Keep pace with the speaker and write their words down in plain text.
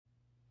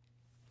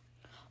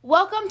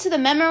Welcome to the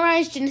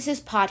Memorize Genesis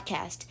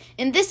podcast.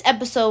 In this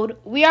episode,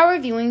 we are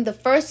reviewing the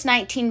first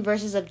 19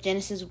 verses of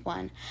Genesis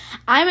 1.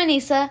 I'm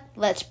Anissa.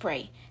 Let's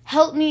pray.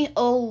 Help me,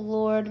 O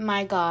Lord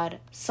my God.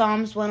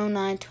 Psalms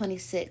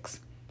 109:26.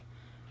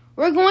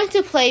 We're going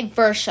to play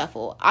verse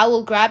shuffle. I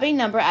will grab a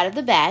number out of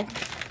the bag.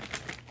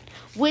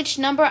 Which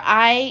number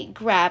I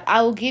grab,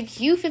 I will give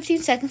you 15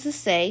 seconds to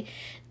say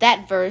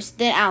that verse,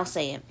 then I'll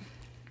say it.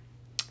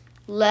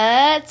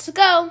 Let's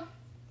go.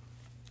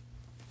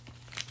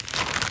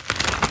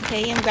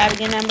 Okay, I'm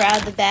grabbing a number out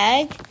of the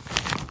bag.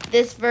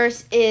 This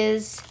verse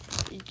is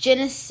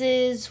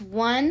Genesis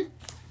 1,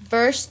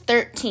 verse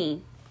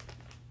 13.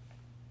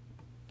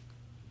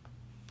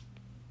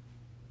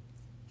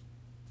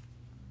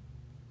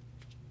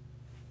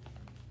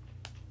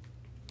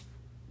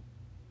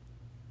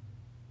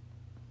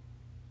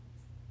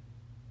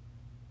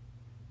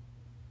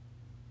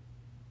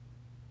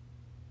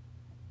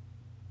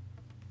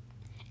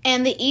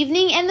 And the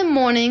evening and the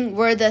morning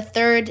were the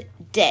third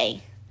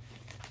day.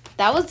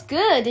 That was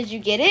good. Did you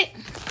get it?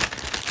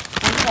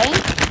 Okay.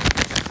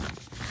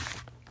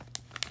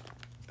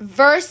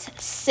 Verse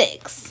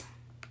 6.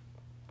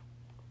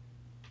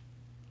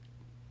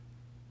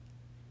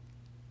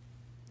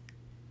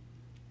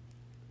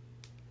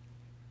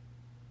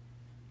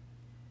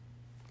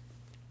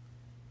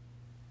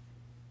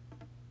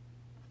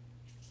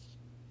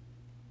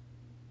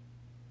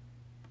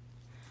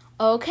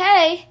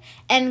 Okay.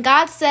 And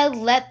God said,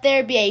 "Let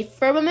there be a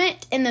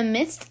firmament in the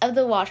midst of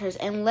the waters,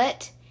 and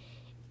let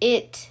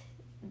it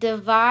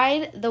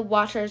divide the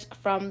waters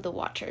from the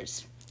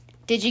waters."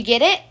 Did you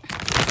get it?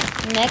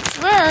 Next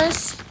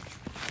verse.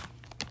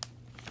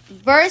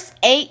 Verse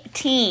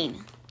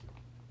 18.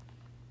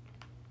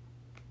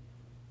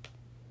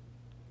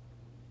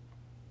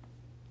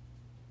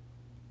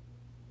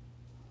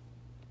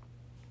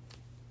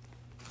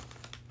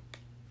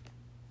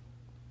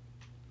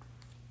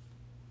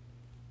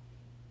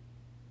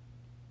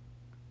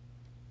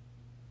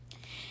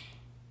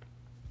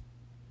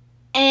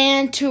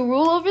 And to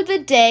rule over the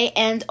day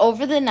and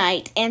over the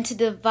night, and to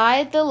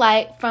divide the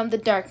light from the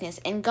darkness.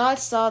 And God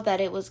saw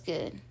that it was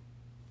good.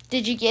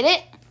 Did you get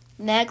it?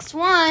 Next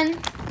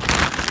one.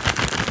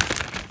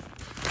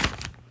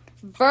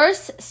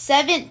 Verse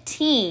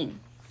 17.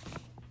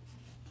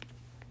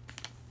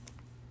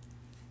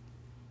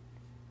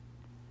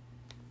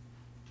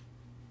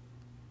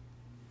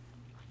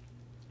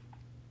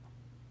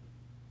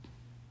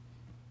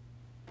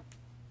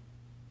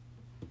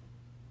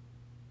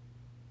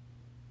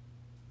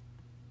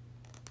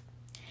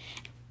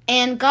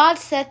 And God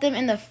set them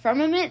in the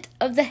firmament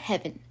of the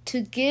heaven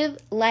to give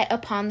light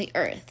upon the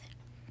earth.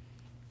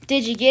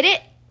 Did you get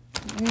it?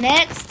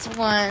 Next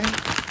one.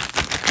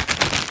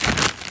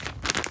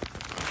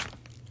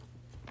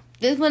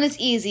 This one is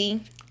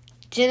easy.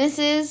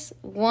 Genesis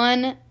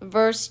 1,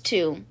 verse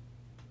 2.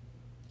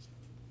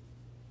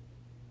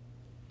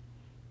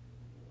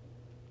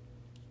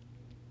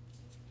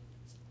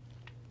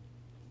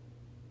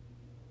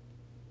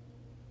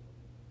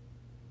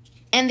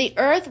 And the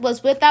earth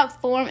was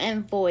without form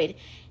and void,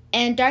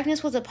 and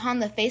darkness was upon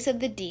the face of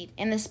the deep,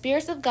 and the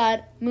spirits of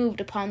God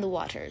moved upon the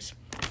waters.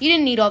 You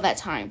didn't need all that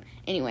time.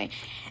 Anyway,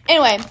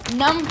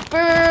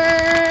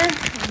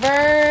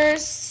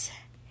 verse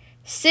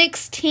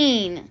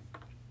 16.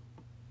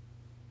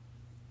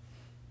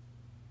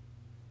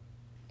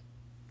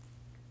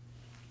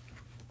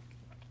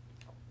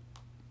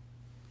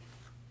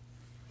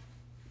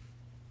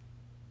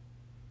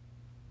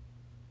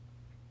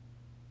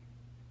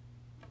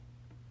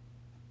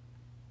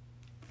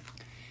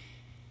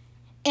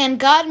 And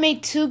God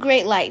made two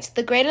great lights,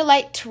 the greater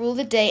light to rule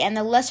the day and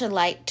the lesser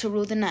light to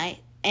rule the night.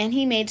 And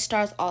he made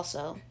stars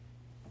also.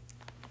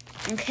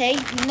 Okay,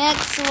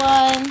 next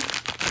one.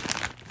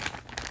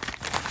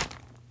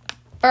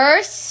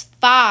 Verse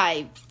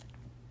 5.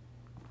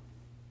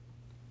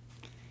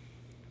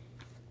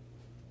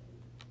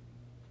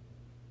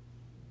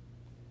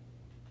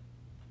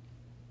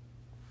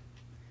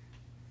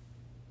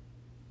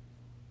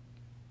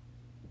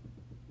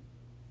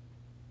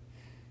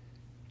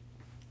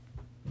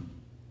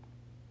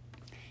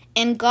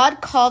 And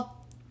God called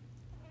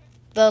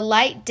the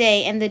light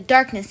day, and the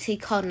darkness he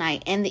called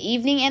night. And the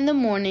evening and the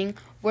morning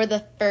were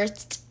the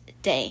first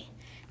day.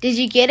 Did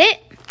you get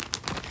it?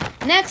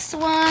 Next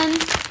one.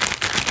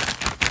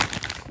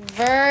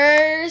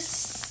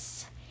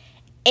 Verse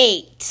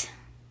 8.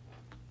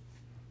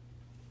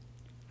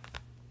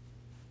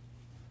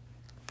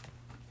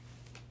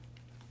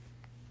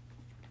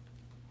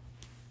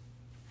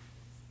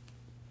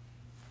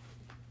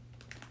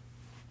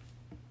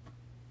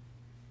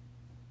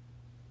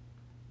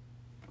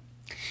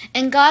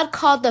 And God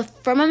called the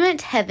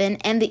firmament heaven,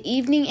 and the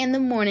evening and the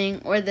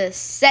morning were the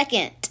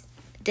second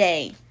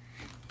day.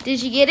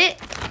 Did you get it?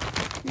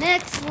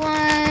 Next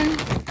one.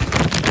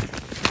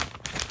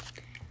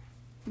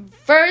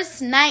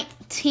 Verse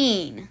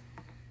 19.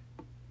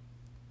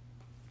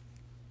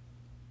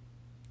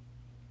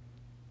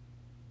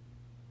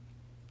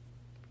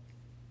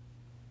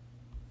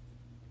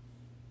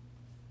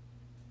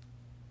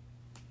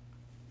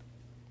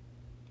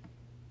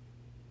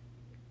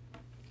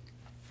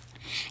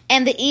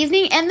 And the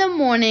evening and the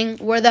morning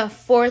were the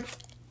fourth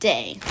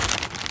day.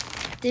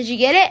 Did you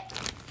get it?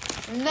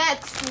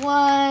 Next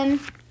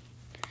one.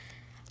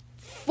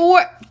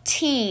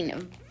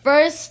 14.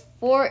 Verse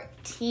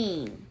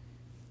 14.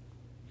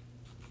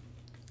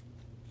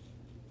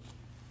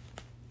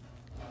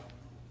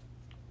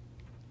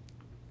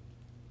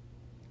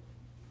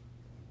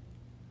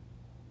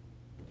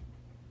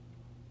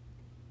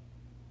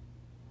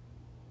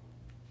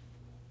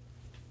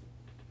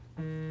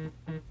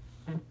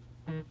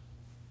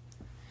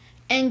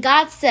 And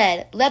God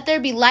said, "Let there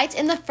be lights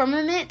in the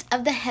firmament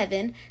of the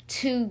heaven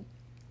to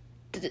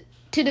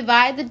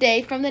divide the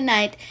day from the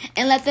night,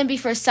 and let them be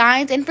for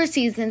signs and for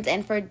seasons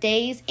and for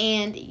days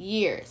and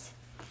years."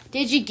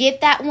 Did you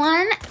get that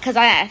one? Because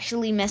I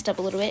actually messed up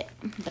a little bit,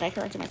 but I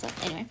corrected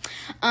myself. Anyway.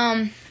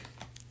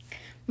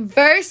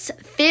 Verse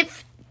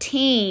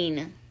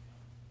 15.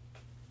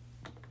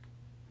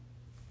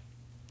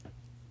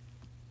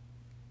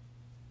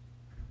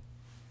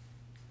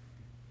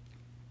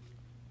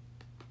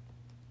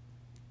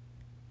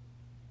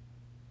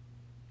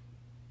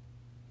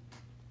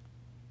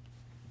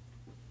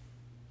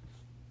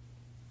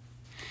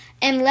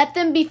 And let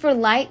them be for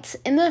lights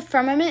in the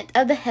firmament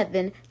of the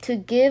heaven to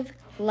give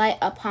light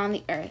upon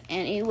the earth.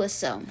 And it was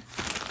so.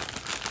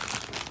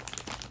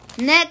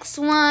 Next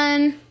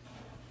one.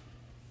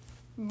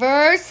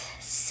 Verse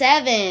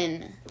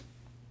 7.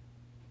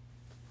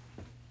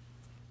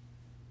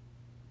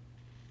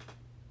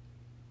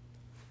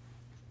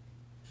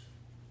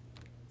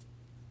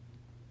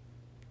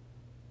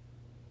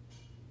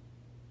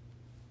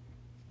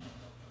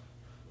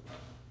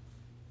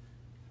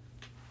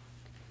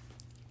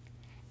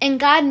 And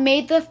God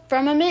made the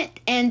firmament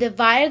and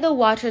divided the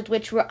waters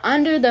which were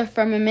under the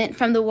firmament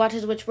from the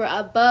waters which were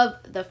above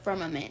the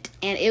firmament.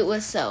 And it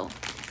was so.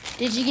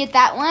 Did you get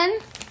that one?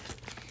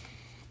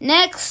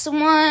 Next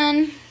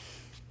one.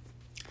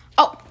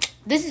 Oh,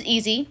 this is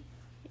easy.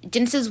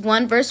 Genesis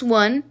 1 verse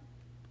 1.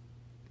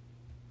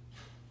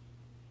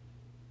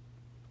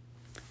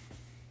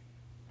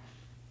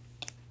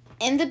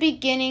 In the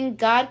beginning,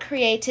 God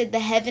created the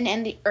heaven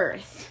and the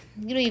earth.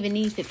 You don't even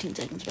need 15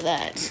 seconds for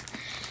that.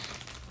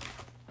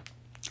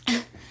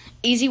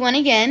 Easy one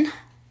again.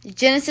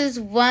 Genesis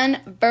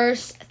 1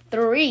 verse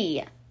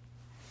 3.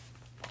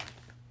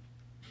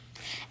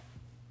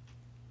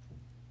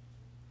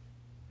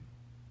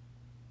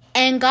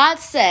 And God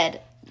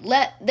said,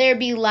 "Let there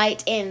be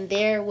light," and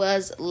there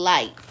was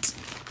light.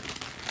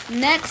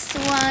 Next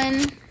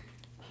one.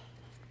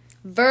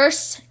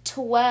 Verse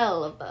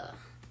 12.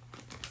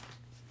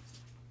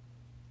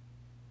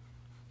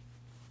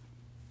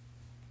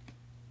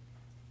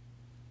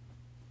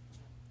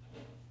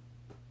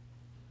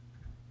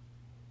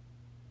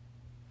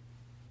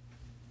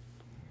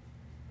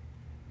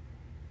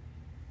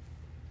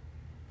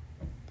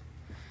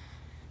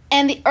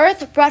 And the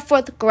earth brought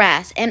forth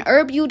grass, and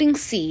herb yielding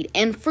seed,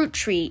 and fruit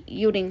tree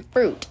yielding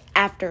fruit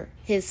after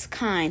his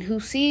kind,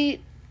 whose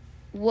seed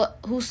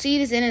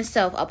is in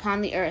itself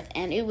upon the earth.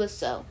 And it was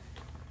so.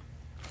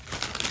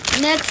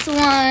 Next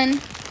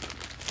one.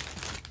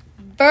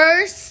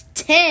 Verse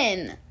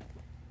 10.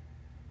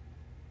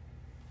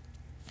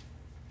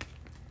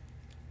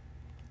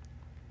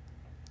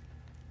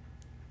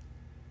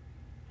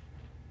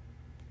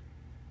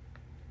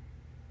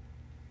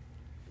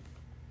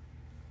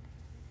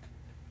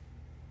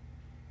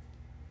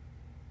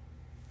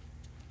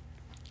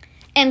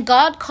 And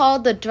God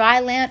called the dry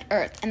land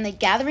earth, and the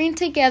gathering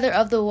together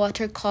of the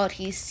water called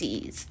he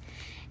seas.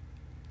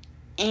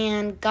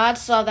 And God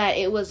saw that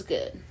it was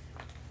good.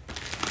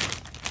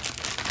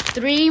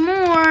 3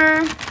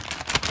 more.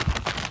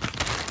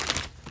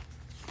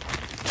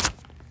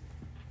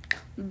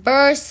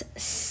 Verse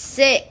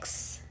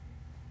 6.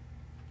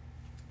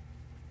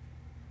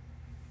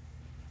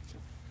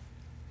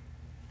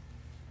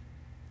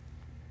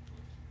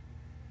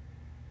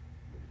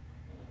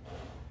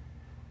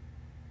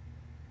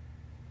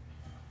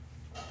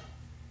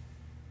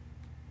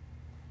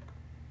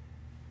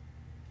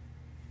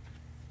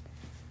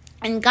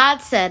 And God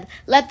said,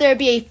 "Let there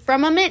be a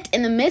firmament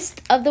in the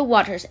midst of the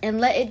waters,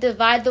 and let it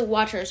divide the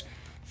waters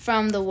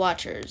from the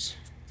waters."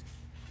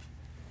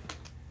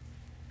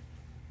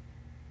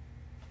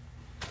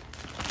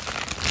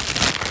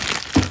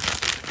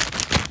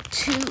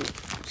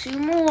 Two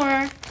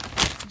more.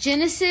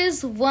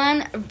 Genesis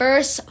 1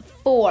 verse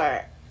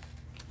 4.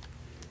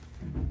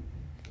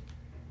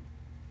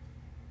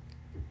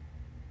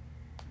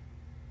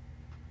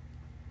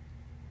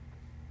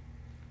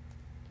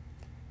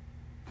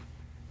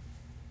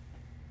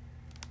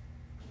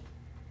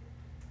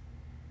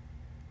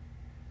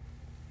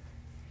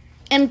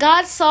 And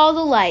God saw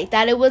the light,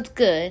 that it was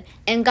good,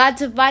 and God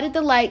divided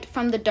the light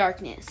from the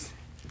darkness.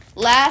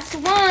 Last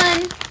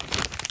one.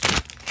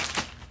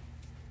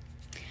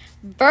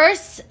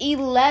 Verse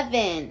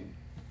 11.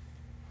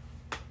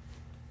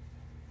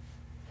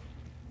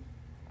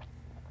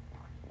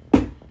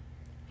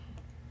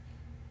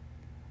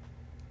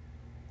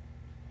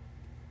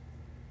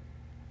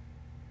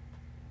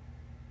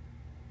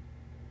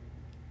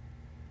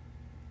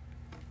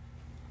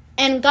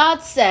 And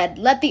God said,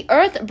 "Let the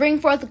earth bring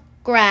forth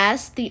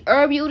grass, the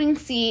herb yielding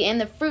seed, and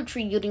the fruit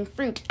tree yielding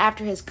fruit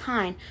after his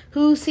kind,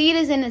 whose seed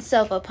is in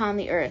itself upon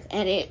the earth."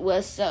 And it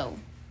was so.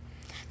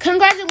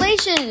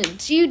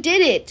 Congratulations! You did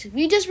it!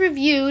 We just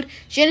reviewed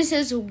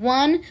Genesis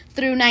 1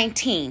 through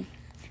 19.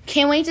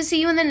 Can't wait to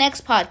see you in the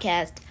next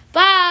podcast.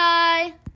 Bye!